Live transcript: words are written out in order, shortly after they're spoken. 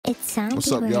What's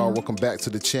up, y'all? Welcome back to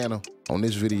the channel. On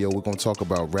this video, we're going to talk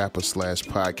about rapper slash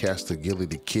podcaster Gillie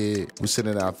the Kid. We're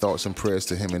sending our thoughts and prayers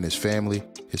to him and his family.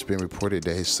 It's been reported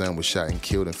that his son was shot and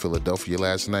killed in Philadelphia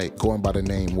last night. Going by the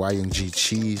name Y&G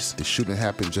Cheese, the shooting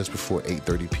happened just before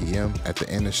 8:30 p.m. at the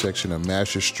intersection of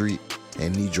Masher Street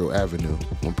and Nedro Avenue.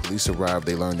 When police arrived,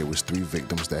 they learned there was 3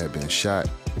 victims that had been shot,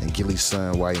 and Gillie's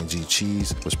son, Y&G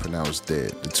Cheese, was pronounced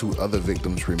dead. The 2 other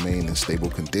victims remain in stable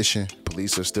condition.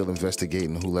 Police are still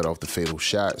investigating who let off the fatal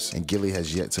shots, and Gillie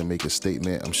has yet to make a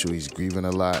statement. I'm sure he's grieving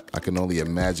a lot. I can only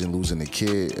imagine losing a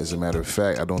kid. As a matter of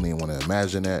fact, I don't even want to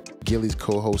imagine that. Gillie's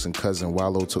co-host and cousin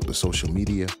Wallow took to social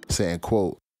media, saying,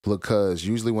 quote, "Look, cuz,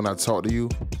 usually when I talk to you,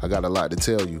 I got a lot to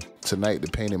tell you. Tonight, the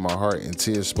pain in my heart and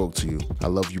tears spoke to you. I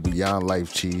love you beyond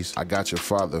life, Cheese. I got your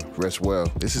father. Rest well."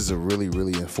 This is a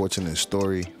really unfortunate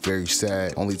story. Very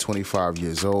sad. Only 25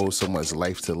 years old. So much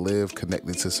life to live,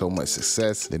 connected to so much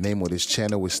success. The name of this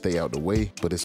channel would stay out the way, but it's